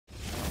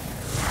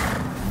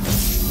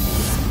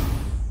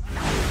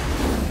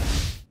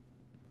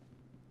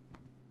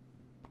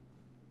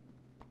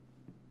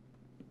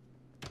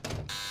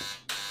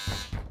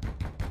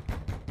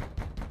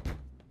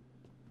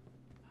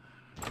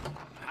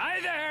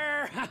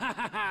there!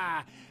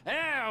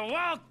 Yeah,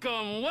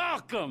 welcome,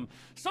 welcome.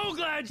 So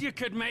glad you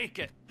could make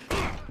it.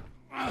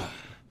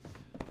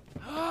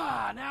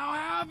 Now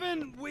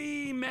haven't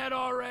we met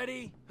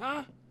already,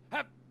 huh?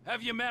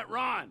 Have you met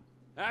Ron?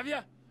 Have you?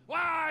 Well,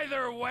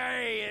 either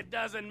way, it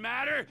doesn't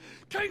matter.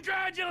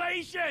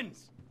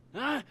 Congratulations!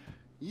 Huh?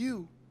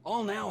 You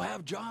all now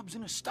have jobs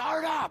in a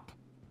startup.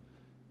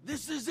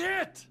 This is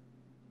it.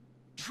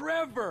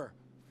 Trevor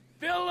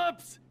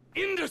Phillips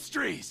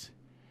Industries.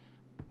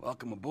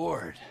 Welcome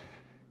aboard.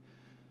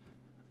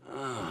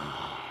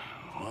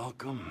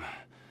 Welcome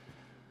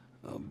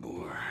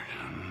aboard.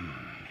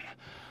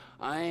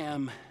 I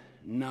am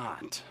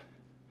not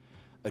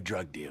a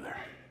drug dealer.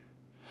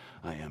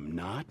 I am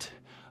not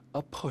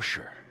a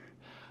pusher.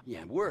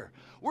 Yeah, we're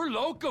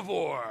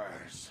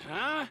locavores,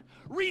 huh?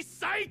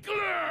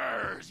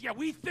 Recyclers! Yeah,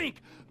 we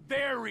think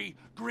very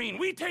green.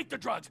 We take the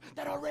drugs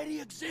that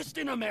already exist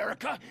in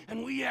America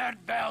and we add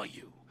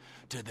value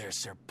to their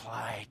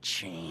supply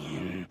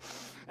chain.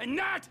 And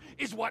that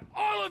is what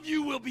all of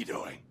you will be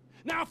doing.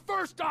 Now,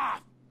 first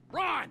off,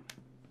 Ron,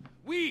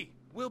 we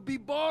will be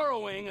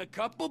borrowing a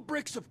couple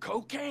bricks of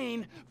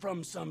cocaine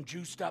from some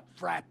juiced-up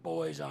frat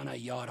boys on a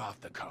yacht off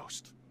the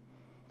coast.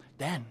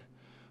 Then,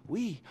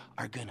 we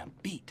are gonna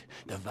beat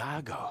the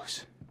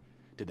Vagos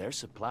to their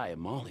supply of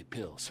Molly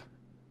pills.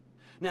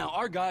 Now,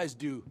 our guys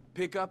do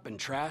pickup and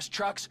trash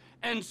trucks,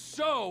 and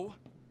so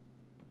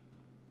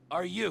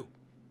are you.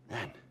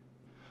 Then,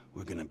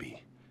 we're gonna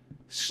be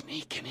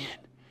sneaking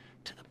in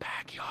to the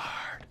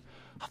backyard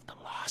of the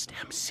lost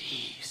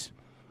MCs.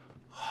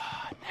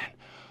 And then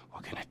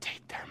we're gonna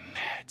take their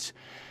meds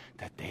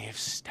that they've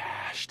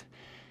stashed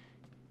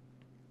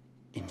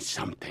in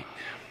something.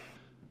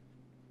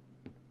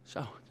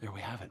 So, there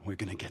we have it. We're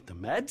gonna get the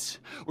meds,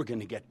 we're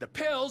gonna get the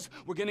pills,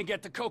 we're gonna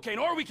get the cocaine,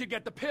 or we could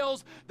get the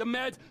pills, the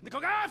meds, the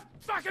cocaine,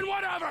 fucking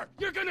whatever!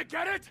 You're gonna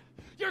get it,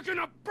 you're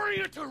gonna bring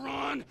it to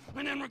Ron,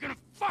 and then we're gonna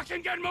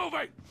fucking get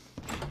moving!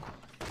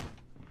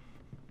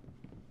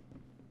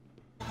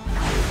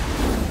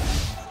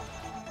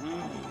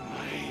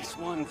 Nice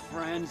one,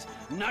 friends.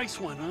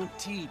 Nice one, huh?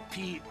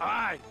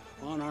 TPI.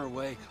 On our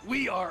way.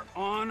 We are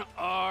on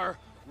our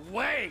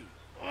way!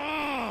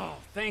 Oh,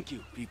 thank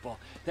you, people.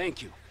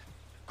 Thank you.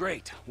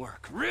 Great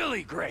work.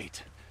 Really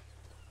great.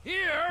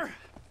 Here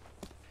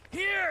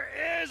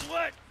is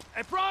what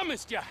I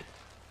promised you.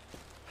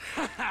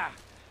 A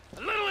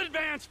little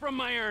advance from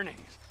my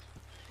earnings.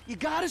 You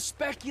gotta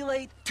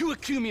speculate to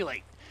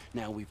accumulate.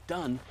 Now we've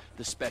done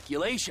the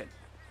speculation.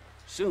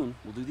 Soon,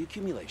 we'll do the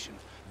accumulation.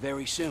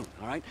 Very soon,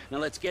 all right? Now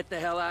let's get the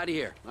hell out of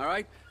here, all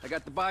right? I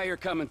got the buyer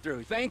coming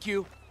through. Thank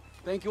you.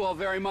 Thank you all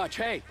very much.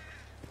 Hey,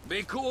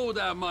 be cool with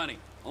that money.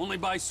 Only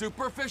buy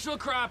superficial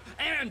crap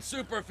and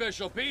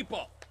superficial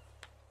people.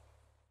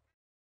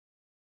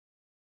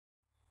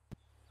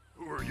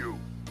 Who are you?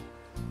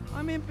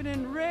 I'm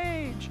Impotent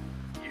Rage.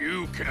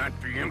 You can't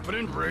be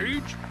Impotent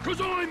Rage,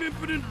 'cause I'm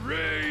Impotent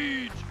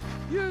Rage!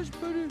 Yes,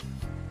 buddy.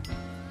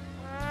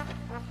 I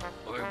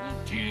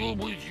will deal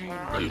with you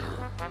later.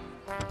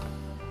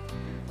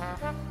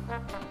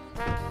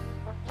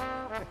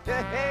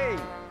 Hey,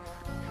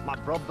 my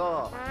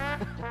brother.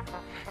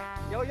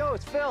 Yo,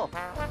 it's Phil.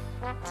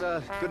 It's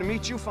good to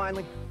meet you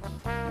finally.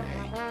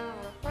 Hey,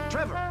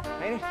 Trevor,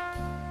 ain't it?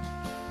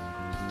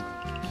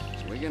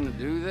 So we're gonna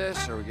do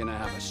this, or we're gonna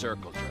have a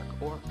circle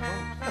jerk, or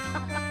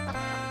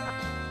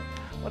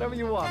Whatever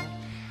you want.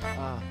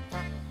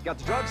 Got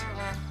the drugs?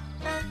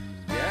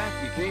 Yeah,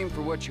 if you came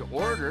for what you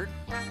ordered.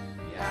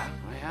 Yeah,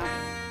 I have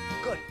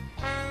it. Good.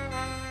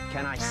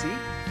 Can I see?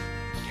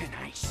 Can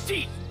I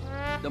see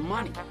the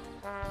money?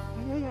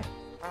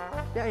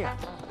 Yeah,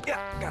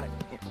 got it.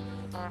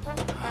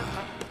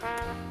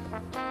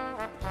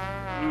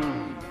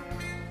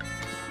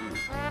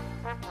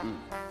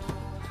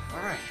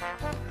 All right.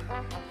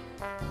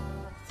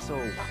 So,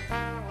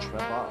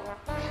 Trevor,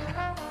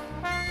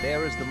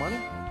 there is the money.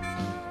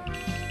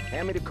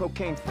 Hand me the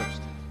cocaine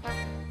first.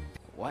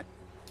 What?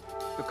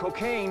 The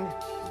cocaine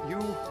you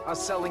are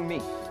selling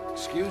me.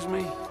 Excuse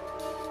me?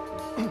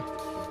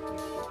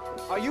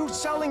 Are you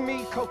selling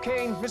me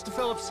cocaine, Mr.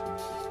 Phillips?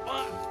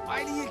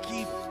 Why do you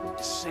keep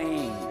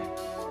saying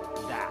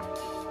that?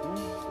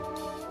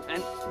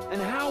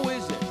 And how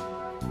is it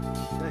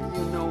that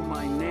you know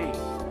my name?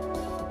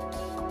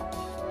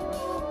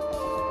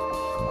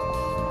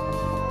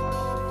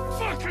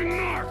 Fucking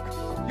narc!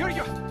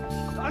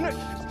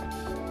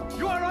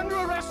 You are under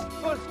arrest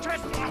for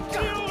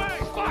trespassing. Get away!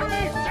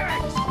 Fucking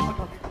sakes!